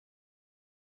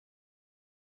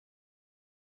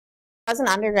As an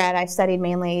undergrad, I studied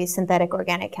mainly synthetic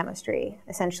organic chemistry.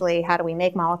 Essentially, how do we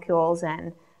make molecules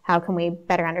and how can we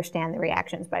better understand the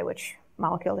reactions by which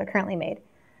molecules are currently made.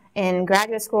 In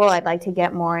graduate school, I'd like to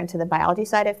get more into the biology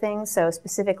side of things. So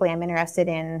specifically, I'm interested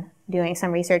in doing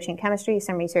some research in chemistry,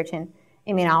 some research in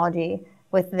immunology,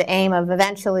 with the aim of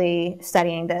eventually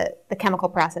studying the chemical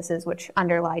processes which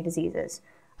underlie diseases.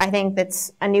 I think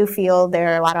that's a new field. There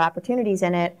are a lot of opportunities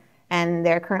in it, and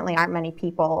there currently aren't many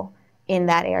people in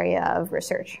that area of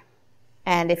research.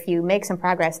 And if you make some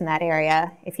progress in that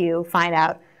area, if you find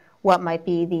out what might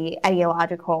be the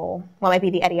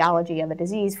etiology of a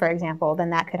disease, for example,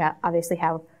 then that could obviously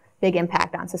have big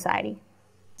impact on society.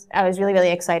 I was really,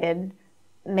 really excited,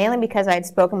 mainly because I'd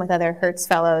spoken with other Hertz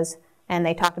fellows, and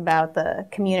they talked about the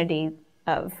community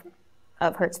of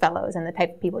Hertz fellows and the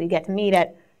type of people you get to meet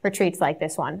at retreats like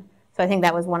this one. So I think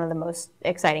that was one of the most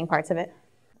exciting parts of it.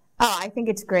 Oh, I think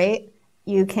it's great.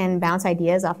 You can bounce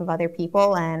ideas off of other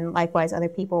people, and likewise other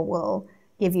people will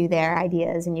give you their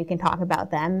ideas, and you can talk about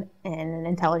them in an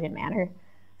intelligent manner.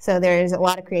 So there's a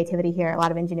lot of creativity here, a lot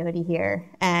of ingenuity here,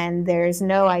 and there's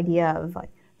no idea of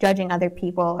judging other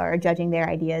people or judging their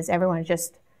ideas. Everyone's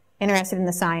just interested in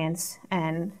the science,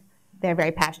 and they're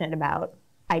very passionate about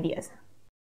ideas.